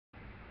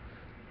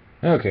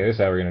Okay, this is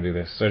how we're going to do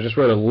this. So I just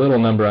wrote a little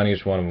number on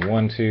each one of them.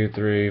 1, 2,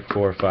 3,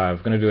 4, 5.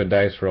 I'm going to do a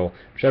dice roll.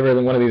 Whichever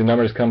one of these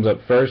numbers comes up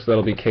first,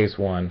 that'll be case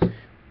 1.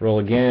 Roll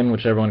again.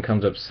 Whichever one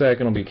comes up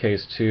second will be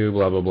case 2,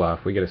 blah, blah, blah.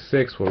 If we get a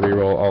 6, we'll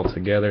re-roll all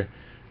together.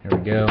 Here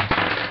we go.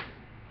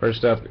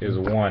 First up is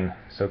 1.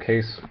 So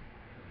case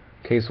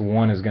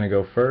 1 is going to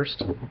go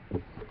first.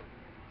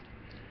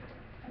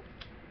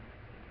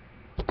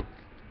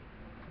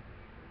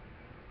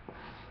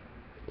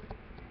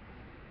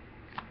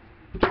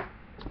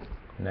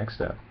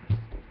 Next up.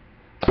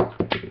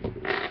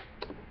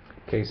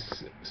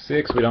 Case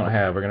 6 we don't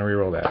have. We're going to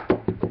re-roll that.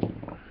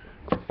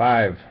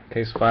 5.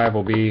 Case 5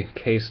 will be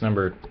case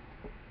number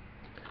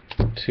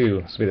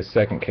 2. This will be the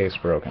second case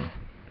broken.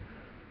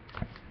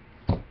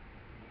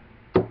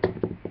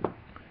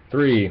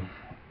 3.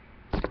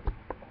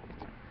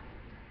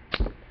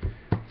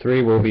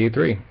 3 will be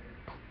 3.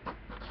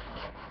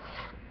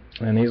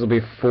 And these will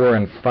be 4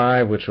 and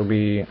 5, which will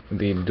be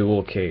the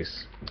dual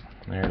case.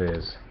 There it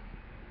is.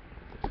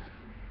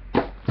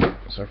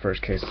 It's our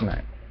first case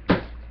tonight.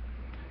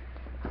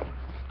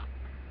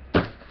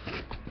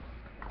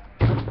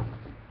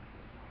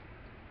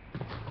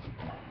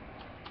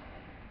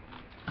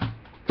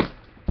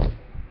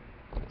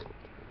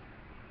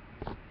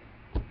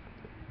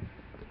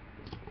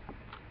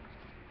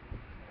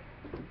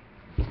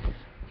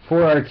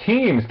 For our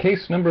teams,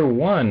 case number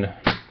 1,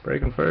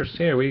 breaking first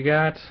here, we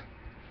got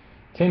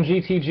Tim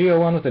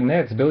GTG01 with the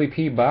Nets, Billy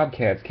P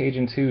Bobcats,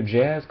 Cajun 2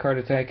 Jazz, Card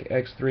Attack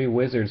X3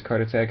 Wizards,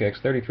 Card Attack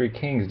X33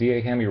 Kings, DA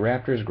Hemi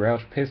Raptors,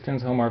 Grouch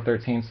Pistons, Homar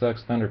 13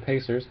 Sucks, Thunder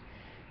Pacers,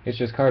 It's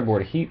Just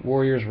Cardboard, Heat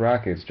Warriors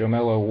Rockets,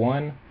 Jomello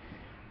 1,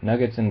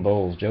 Nuggets and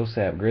Bulls, Joe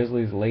Sapp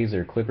Grizzlies,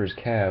 Laser, Clippers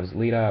Cavs,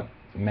 Lead Up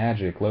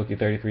Magic, Loki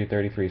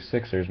 33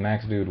 Sixers,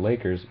 Max Dude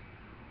Lakers,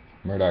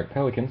 Murdoch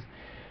Pelicans,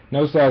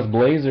 No Sauce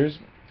Blazers,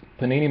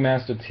 Panini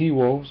Master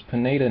T-Wolves,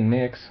 Pineda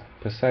Knicks,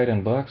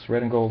 Poseidon Bucks,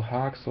 Red and Gold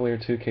Hawks,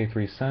 Solaire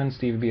 2K3 Suns,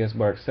 Stevie BS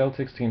Bark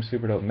Celtics, Team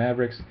Superdope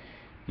Mavericks,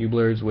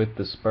 U-Blurs with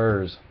the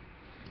Spurs.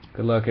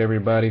 Good luck,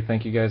 everybody.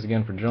 Thank you guys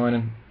again for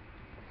joining.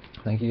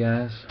 Thank you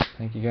guys.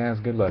 Thank you guys.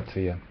 Good luck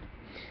to you.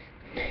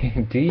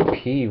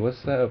 DP,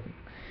 what's up?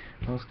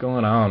 What's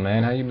going on,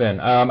 man? How you been?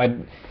 I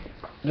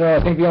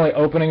think the only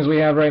openings we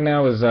have right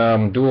now is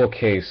dual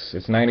case.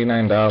 It's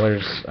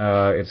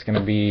 $99. It's going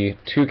to be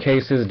 2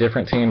 cases,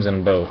 different teams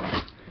in both.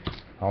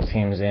 All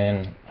teams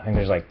in. I think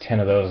there's like 10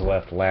 of those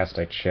left last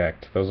I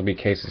checked. Those will be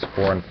cases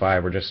 4 and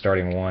 5. We're just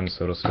starting 1,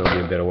 so it'll still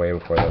be a bit away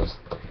before the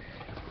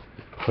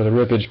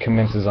rippage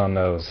commences on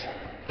those.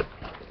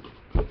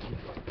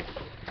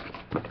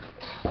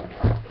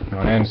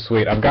 And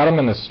sweet. I've got them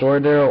in the store,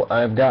 Daryl.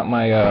 I've got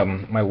my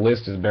my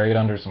list is buried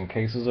under some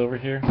cases over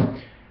here.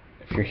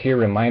 If you're here,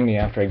 remind me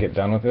after I get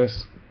done with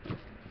this,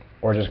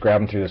 or just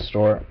grab them through the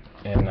store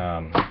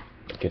and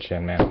get you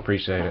in, man.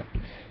 Appreciate it.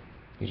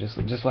 You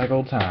just like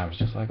old times,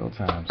 just like old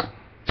times.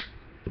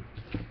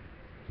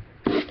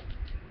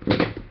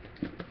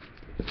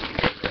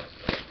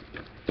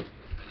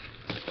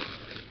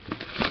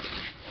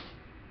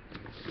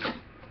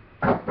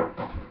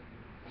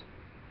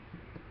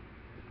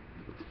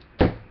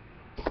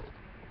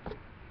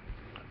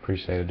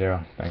 Appreciate it,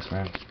 Daryl. Thanks,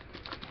 man.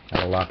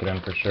 I'll lock it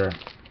in for sure.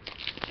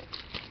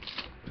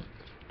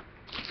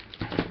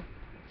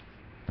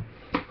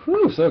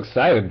 Whew, so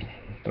excited.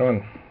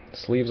 Throwing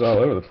sleeves all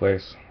over the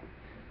place.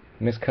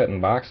 Miscutting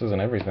boxes and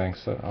everything,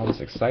 so all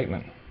this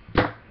excitement.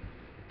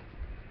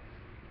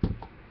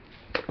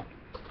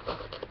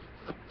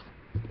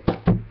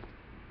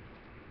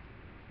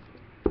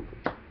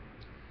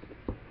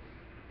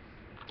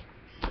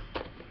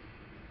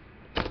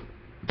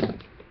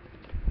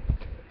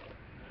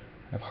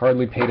 I've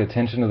hardly paid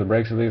attention to the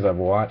breaks of these I've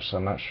watched, so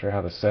I'm not sure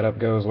how the setup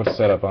goes. What's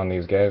setup on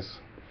these guys?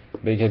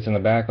 Big hits in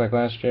the back like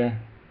last year?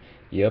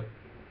 Yep.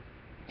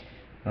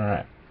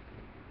 Alright.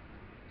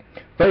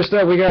 First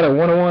up, we got a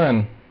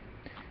 101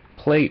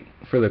 plate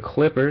for the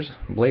Clippers,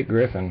 Blake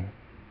Griffin.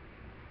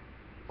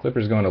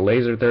 Clippers going to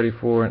Laser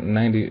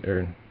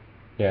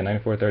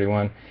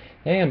 94-31.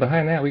 And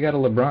behind that, we got a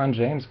LeBron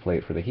James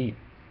plate for the Heat.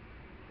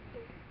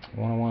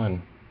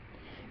 101.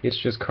 It's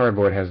Just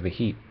Cardboard has the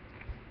Heat.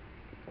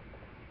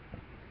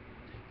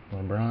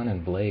 LeBron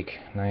and Blake.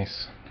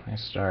 Nice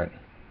start.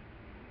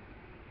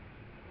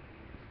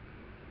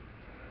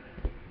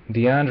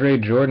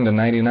 DeAndre Jordan to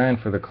 99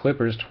 for the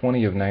Clippers,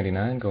 20 of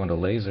 99, going to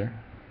Laser.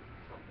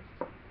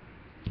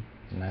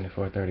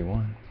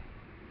 94-31.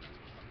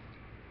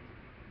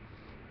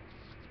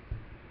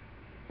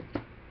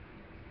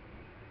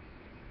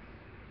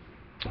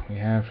 We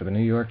have for the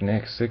New York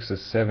Knicks, 6 of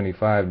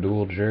 75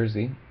 dual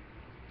jersey.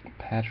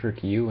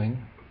 Patrick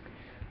Ewing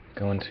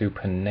going to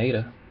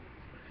Pineda.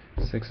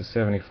 6 of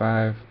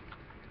 75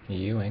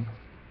 Ewing.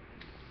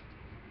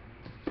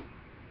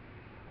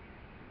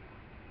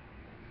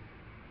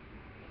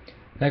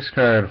 Next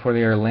card for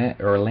the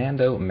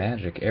Orlando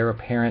Magic, Heir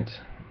Apparent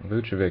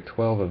Vucevic,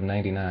 12 of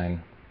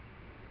 99.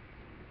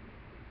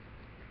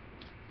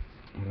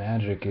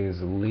 Magic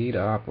is lead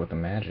up with the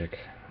Magic.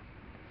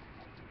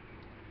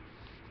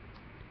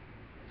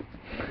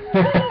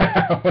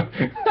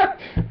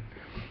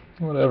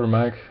 Whatever,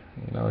 Mike.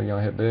 You know you're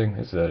gonna hit big.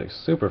 This is a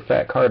super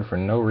fat card for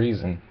no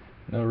reason.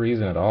 No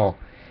reason at all.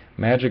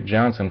 Magic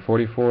Johnson,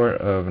 44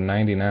 of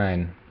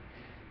 99.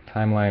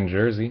 Timeline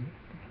jersey.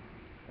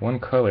 One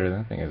color.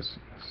 That thing is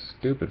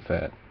stupid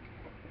fat.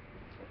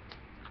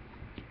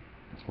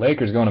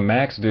 Lakers going to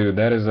Max Dude.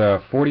 That is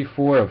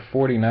 44 of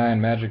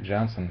 49. Magic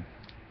Johnson.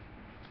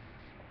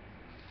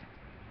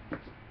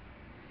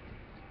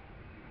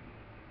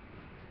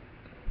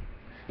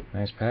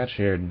 Nice patch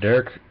here.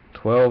 Dirk,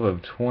 12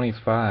 of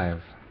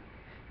 25.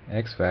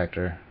 X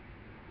Factor.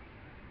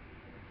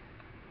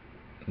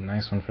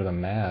 Nice one for the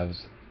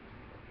Mavs.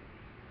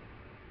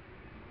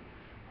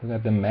 We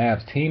got the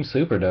Mavs. Team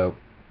Super Dope.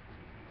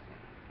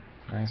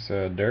 Nice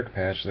Dirk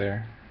patch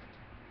there.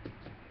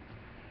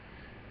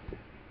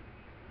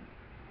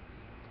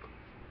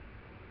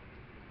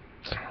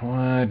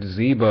 What?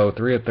 Zebo,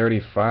 3 of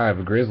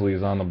 35.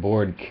 Grizzlies on the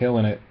board.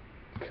 Killing it.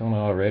 Killing it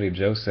already.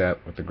 Josep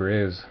with the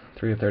Grizz.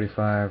 3 of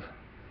 35.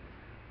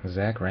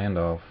 Zach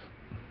Randolph.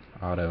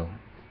 Auto.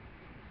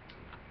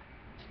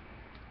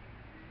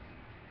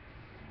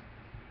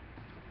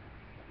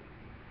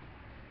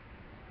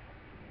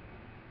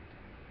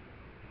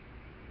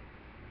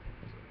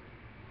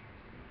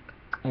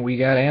 We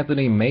got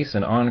Anthony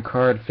Mason on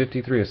card,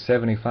 53 of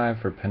 75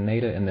 for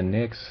Pineda and the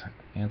Knicks.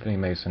 Anthony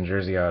Mason,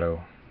 jersey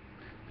auto.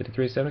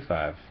 53 of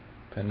 75.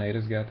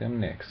 Pineda's got them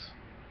Knicks.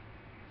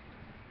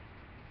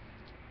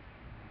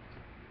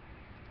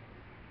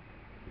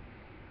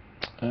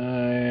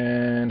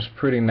 And it's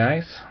pretty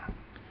nice.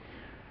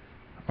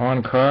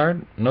 On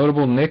card,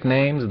 notable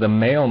nicknames, the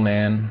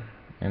Mailman.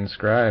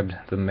 Inscribed,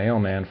 the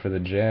Mailman for the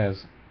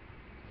Jazz.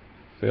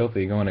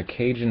 Filthy, going to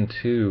Cajun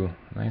 2.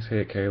 Nice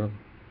hit, Caleb.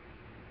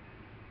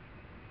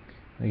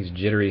 These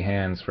jittery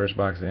hands. First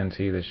box of NT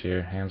this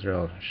year. Hands are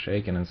all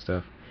shaking and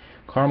stuff.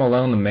 Karl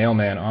Malone, the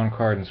Mailman,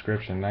 on-card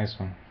inscription. Nice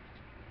one.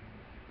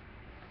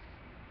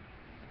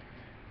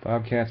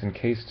 Bobcats in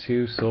case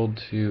 2, sold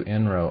to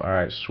Enro.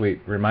 Alright, sweet.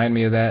 Remind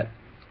me of that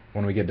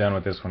when we get done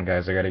with this one,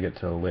 guys. I gotta get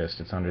to the list.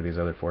 It's under these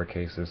other 4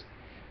 cases.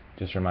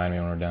 Just remind me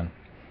when we're done.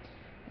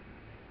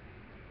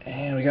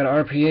 And we got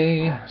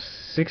RPA,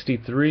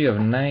 63 of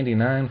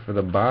 99 for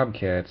the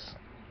Bobcats.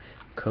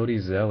 Cody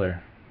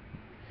Zeller.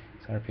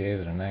 These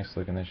RPAs are nice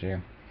looking this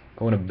year.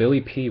 Going to Billy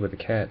P with the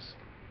Cats.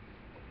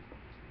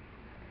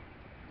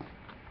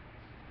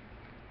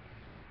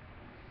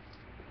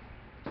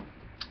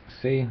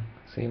 See,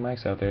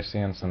 Mike's out there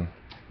seeing some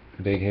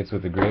big hits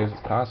with the Grizz.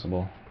 It's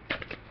possible.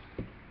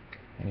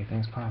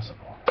 Anything's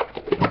possible.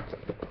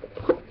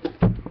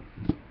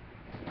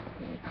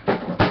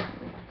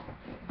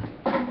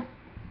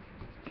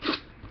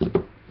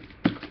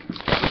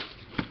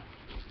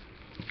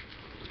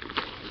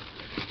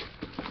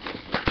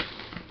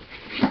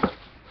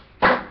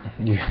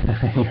 You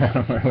got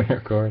them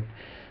earlier, Cord.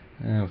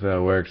 That's how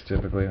it works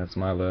typically. That's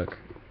my luck.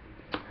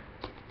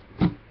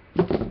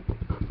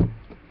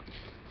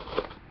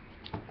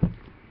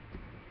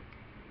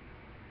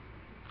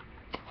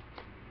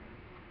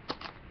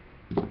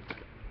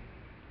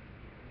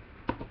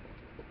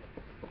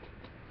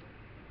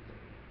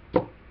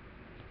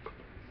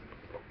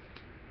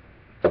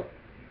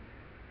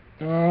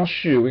 Oh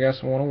shoot, we got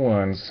some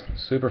 101s.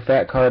 Super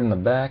fat card in the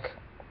back.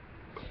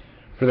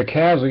 For the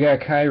Cavs, we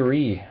got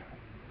Kyrie.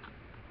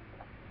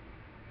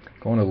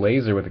 Going to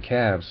laser with the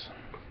Cavs.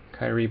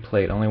 Kyrie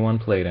plate. Only one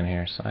plate in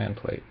here. Cyan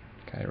plate.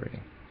 Kyrie.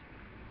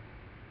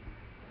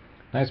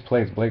 Nice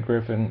plates. Blake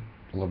Griffin,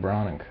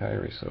 LeBron, and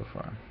Kyrie so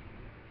far.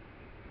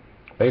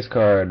 Base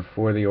card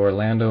for the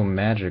Orlando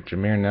Magic.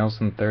 Jameer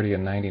Nelson, 30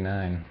 of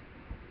 99.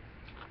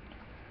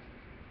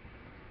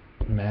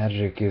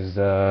 Magic is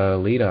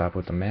lead op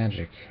with the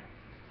Magic.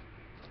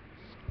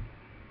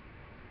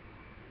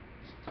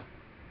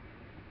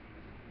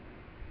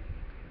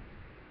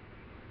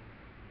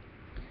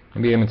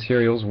 NBA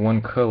materials,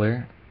 one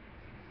color.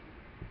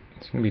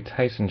 It's going to be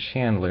Tyson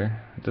Chandler.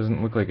 It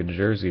doesn't look like a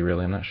jersey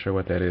really. I'm not sure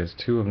what that is.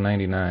 2 of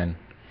 99.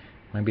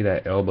 Might be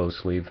that elbow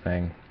sleeve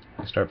thing.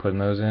 I start putting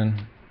those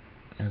in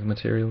as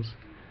materials.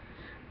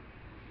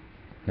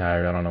 No,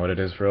 I don't know what it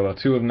is for real.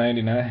 2 of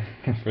 99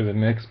 for the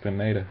Knicks,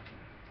 Pineda.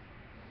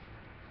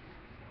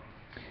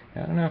 I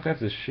don't know if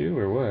that's a shoe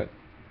or what.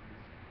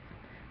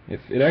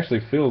 It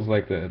actually feels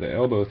like the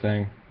elbow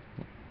thing.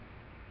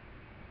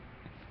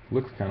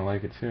 Looks kind of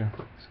like it too.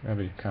 It's gotta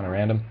be kind of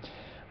random.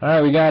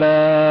 Alright, we got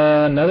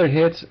another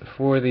hit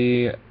for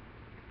the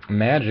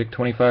Magic,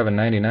 25 of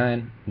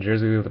 99.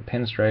 Jersey with a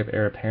pinstripe,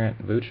 heir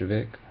apparent,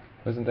 Vucevic.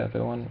 Wasn't that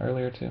the one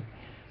earlier too?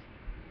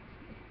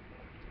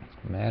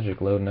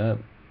 Magic loading up.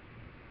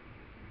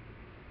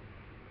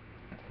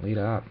 Lead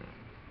up.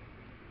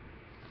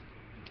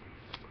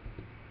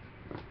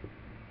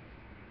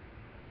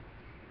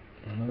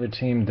 Another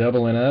team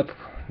doubling up.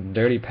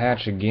 Dirty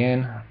patch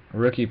again.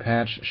 Rookie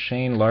patch,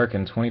 Shane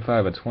Larkin,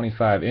 25 of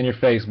 25. In your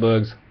face,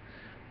 Bugs.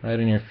 Right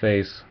in your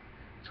face.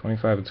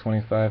 25 of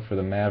 25 for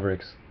the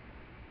Mavericks.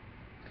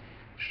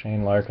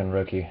 Shane Larkin,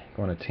 rookie.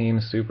 Going to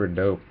Team Super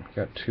Dope.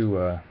 Got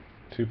two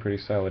pretty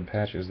solid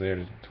patches there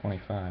to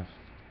 25.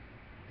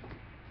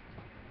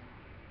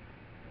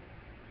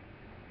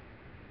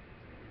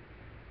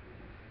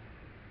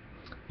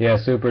 Yeah,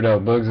 super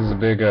dope. Bugs is a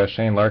big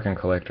Shane Larkin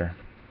collector.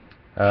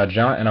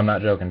 John, and I'm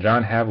not joking,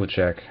 John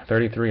Havlicek,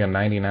 33 and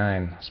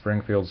 99,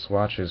 Springfield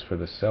swatches for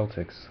the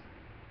Celtics.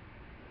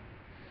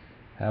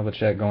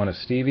 Havlicek going to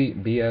Stevie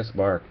B.S.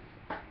 Bark.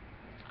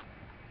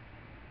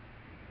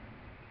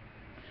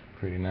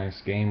 Pretty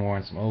nice game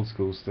worn, some old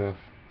school stuff.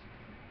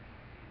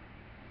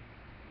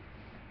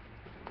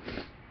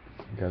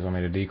 You guys want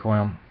me to decoy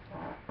them?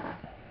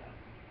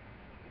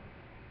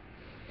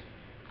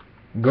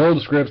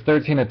 Gold scripts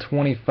 13 of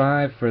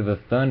 25 for the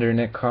Thunder.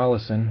 Nick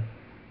Collison.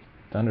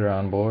 Thunder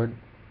on board.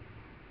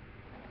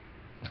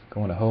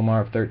 Going to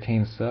Homar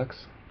 13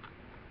 sucks.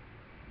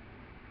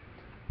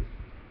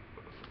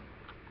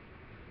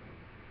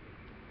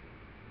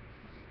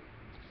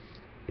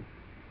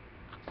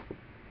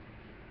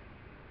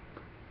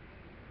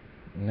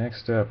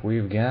 Next up,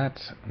 we've got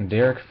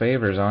Derek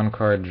Favors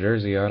on-card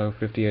jersey auto,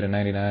 58 of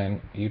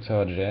 99,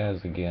 Utah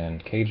Jazz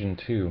again. Cajun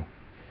 2,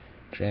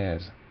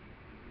 Jazz.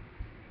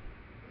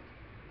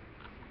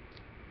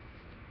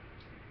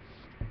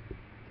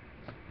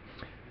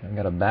 I've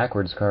got a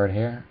backwards card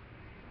here.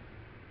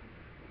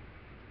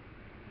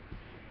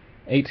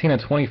 18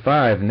 of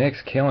 25,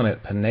 Knicks killing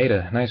it.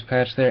 Pineda, nice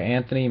patch there.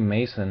 Anthony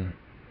Mason.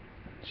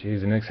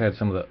 Jeez, the Knicks had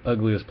some of the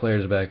ugliest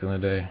players back in the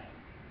day.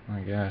 Oh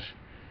my gosh.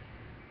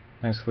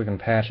 Nice looking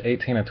patch.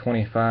 18 of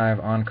 25,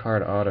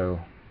 on-card auto.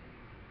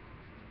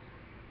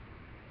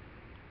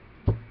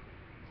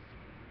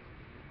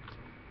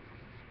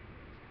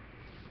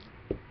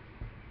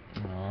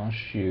 Oh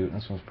shoot,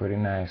 this one's pretty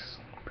nice.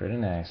 Pretty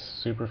nice.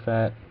 Super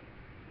fat.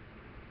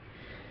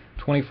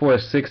 24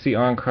 of 60,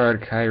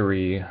 on-card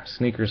Kyrie.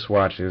 Sneaker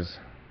swatches.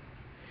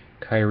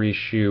 Kyrie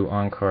shoe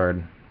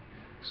on-card.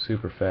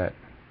 Super fat.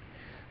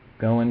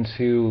 Going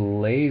to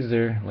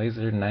Laser.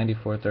 Laser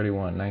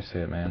 9431. Nice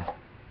hit, man.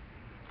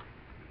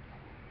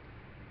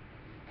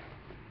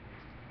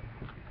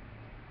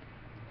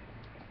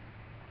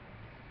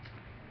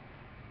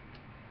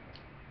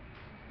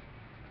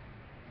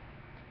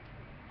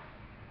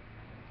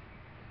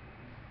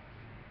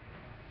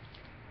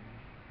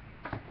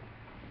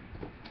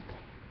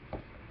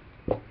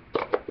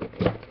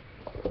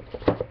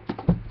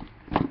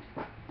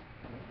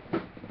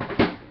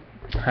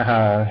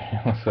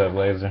 What's up,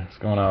 Laser? What's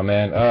going on,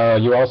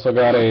 man? You also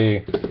got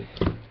a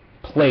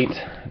plate,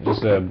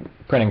 just a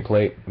printing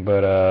plate,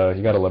 but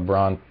you got a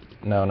LeBron.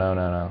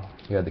 No.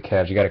 You had the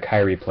Cavs. You got a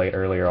Kyrie plate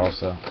earlier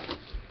also.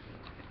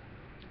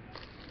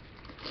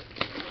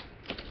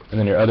 And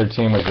then your other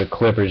team was the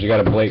Clippers. You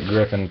got a Blake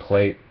Griffin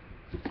plate.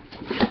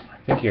 I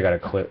think you got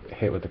a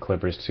hit with the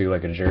Clippers too,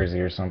 like a jersey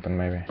or something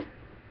maybe.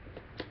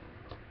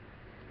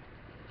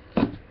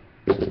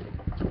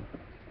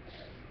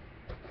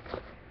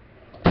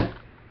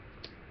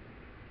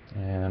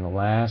 And the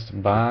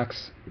last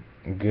box.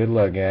 Good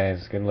luck,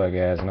 guys. Good luck,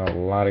 guys. I know a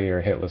lot of you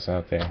are hitless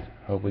out there.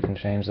 Hope we can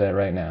change that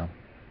right now.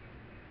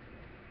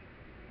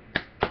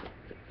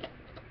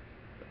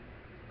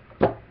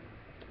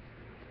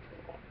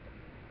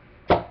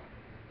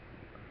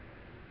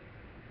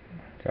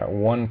 Got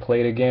one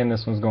plate again.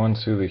 This one's going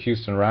to the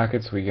Houston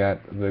Rockets. We got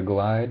the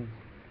Glide.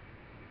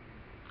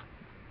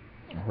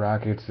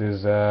 Rockets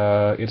is,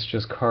 it's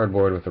just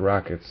cardboard with the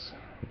Rockets.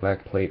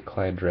 Black plate,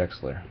 Clyde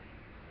Drexler.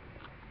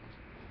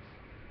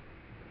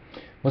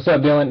 What's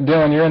up, Dylan?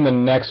 Dylan, you're in the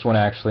next one,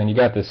 actually, and you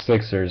got the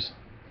Sixers.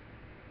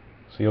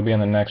 So you'll be in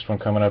the next one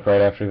coming up right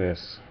after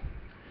this.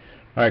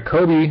 Alright,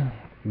 Kobe,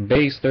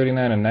 base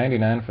 39 and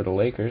 99 for the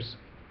Lakers.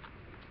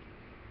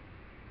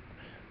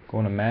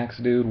 Going to Max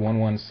Dude,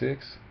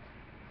 116.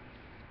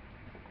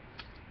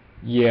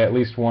 Yeah, at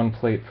least one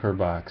plate per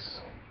box.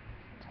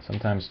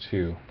 Sometimes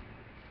two.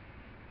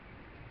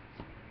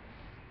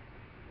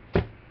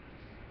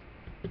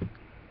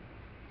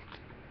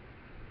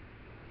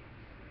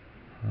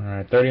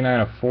 Alright, 39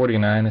 of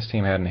 49. This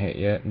team hadn't hit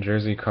yet.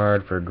 Jersey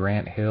card for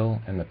Grant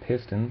Hill and the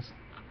Pistons.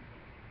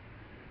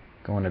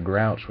 Going to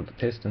Grouch with the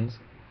Pistons.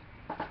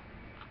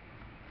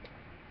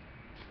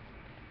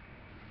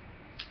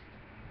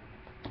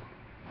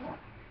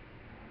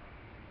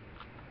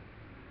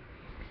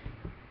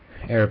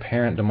 Heir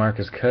apparent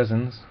DeMarcus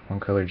Cousins. One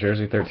color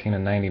jersey, 13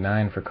 of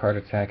 99 for Card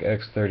Attack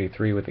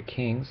X33 with the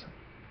Kings.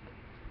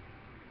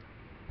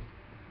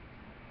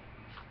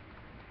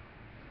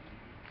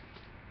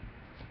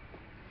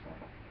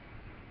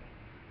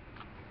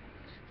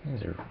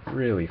 These are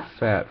really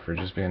fat for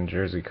just being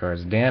jersey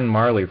cards. Dan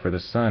Marley for the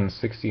Suns,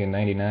 60 and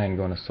 99,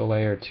 going to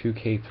Solaire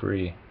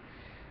 2K3.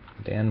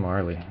 Dan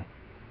Marley.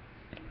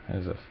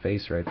 There's a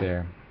face right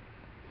there.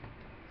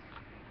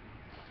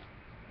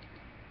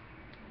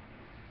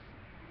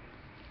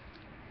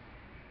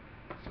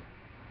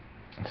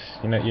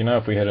 You know,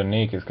 if we hit a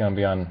Neek, it's gonna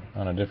be on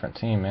a different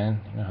team, man.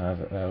 You know how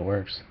that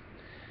works.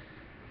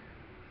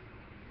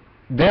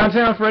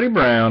 Downtown Freddie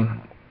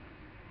Brown.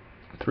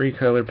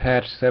 3-color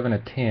patch, 7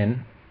 of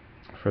 10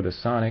 for the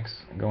Sonics.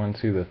 Going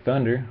to the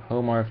Thunder.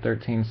 Homar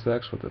 13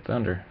 sucks with the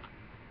Thunder.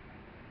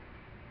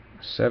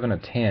 7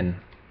 of 10.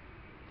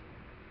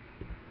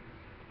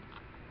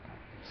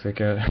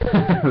 Sick out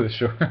the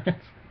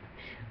shorts.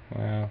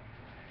 Wow.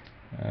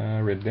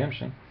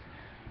 Redemption.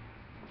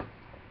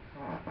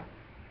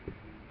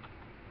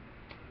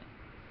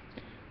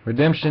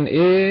 Redemption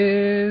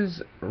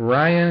is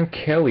Ryan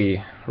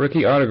Kelly.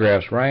 Rookie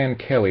autographs, Ryan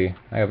Kelly.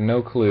 I have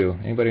no clue.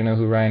 Anybody know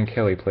who Ryan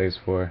Kelly plays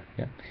for?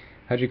 Yeah.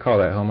 How'd you call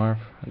that, Homarf?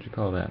 How'd you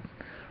call that?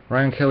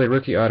 Ryan Kelly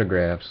rookie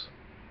autographs.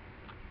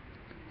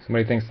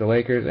 Somebody thinks the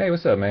Lakers. Hey,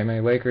 what's up, man?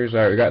 Lakers.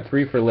 Alright, we got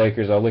 3 for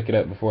Lakers. I'll look it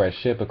up before I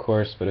ship, of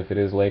course, but if it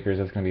is Lakers,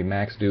 that's going to be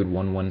Max Dude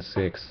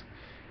 116.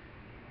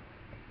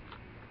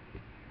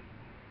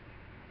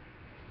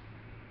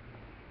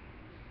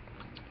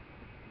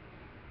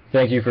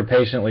 Thank you for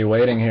patiently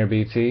waiting here,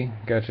 BT.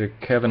 Got your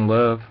Kevin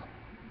Love,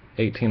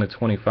 18 of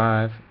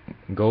 25,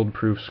 gold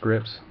proof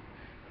scripts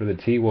for the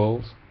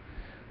T-Wolves.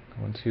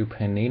 Going to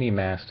Panini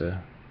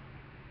Master.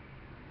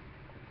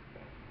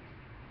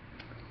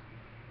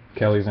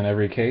 Kelly's in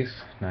every case.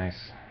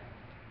 Nice.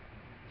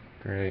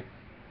 Great.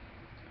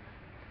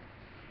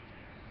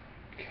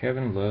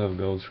 Kevin Love,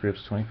 gold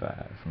scripts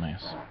 25.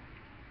 Nice.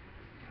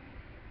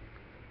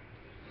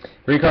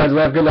 3 cards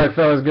left. Good luck,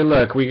 fellas. Good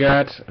luck. We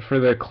got for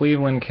the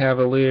Cleveland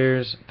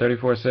Cavaliers,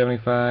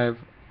 34.75,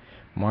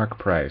 Mark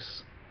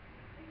Price.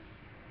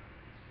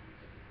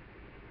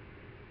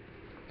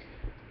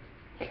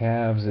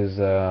 Cavs is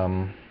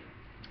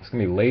it's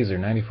gonna be laser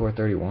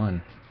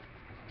 94.31.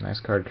 Nice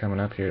card coming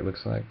up here. It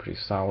looks like pretty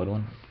solid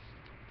one.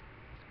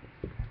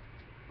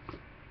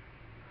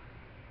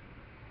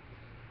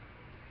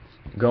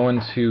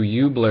 Going to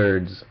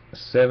U-Blurds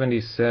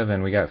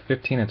 77. We got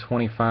 15 of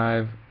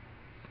 25.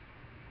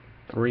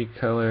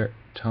 3-color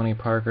Tony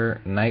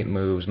Parker. Night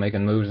moves,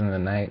 making moves in the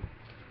night.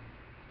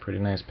 Pretty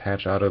nice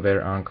patch auto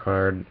there on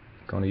card.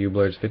 Going to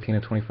U-Blurds 15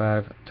 of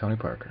 25. Tony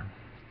Parker.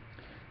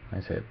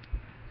 Nice hit.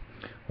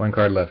 1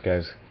 card left,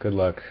 guys. Good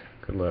luck.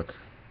 Good luck.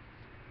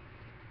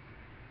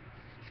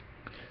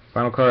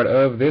 Final card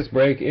of this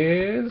break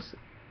is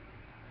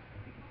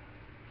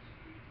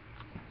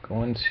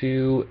going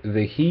to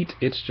the Heat.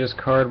 It's just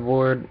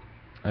cardboard.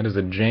 That is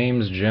a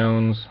James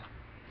Jones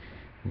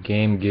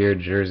Game Gear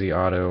jersey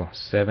auto,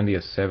 70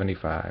 of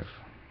 75.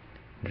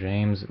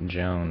 James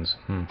Jones.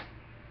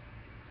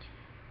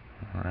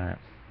 Alright.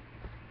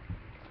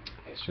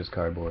 It's just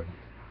cardboard.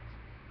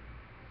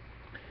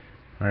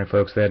 Alright,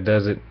 folks, that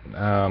does it.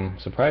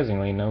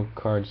 Surprisingly, no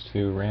cards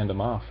to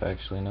random off,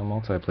 actually. No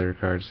multiplayer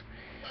cards.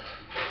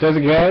 Does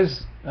it,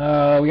 guys.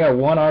 We got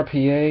 1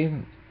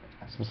 RPA.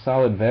 Some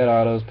solid vet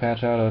autos.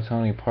 Patch auto,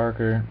 Tony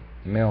Parker.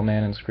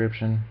 Mailman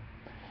inscription.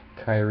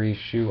 Kyrie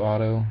shoe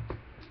auto.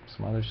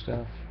 Some other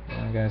stuff.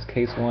 Alright, guys,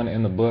 case 1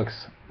 in the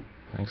books.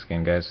 Thanks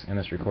again, guys. End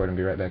this recording.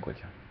 Be right back with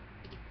you.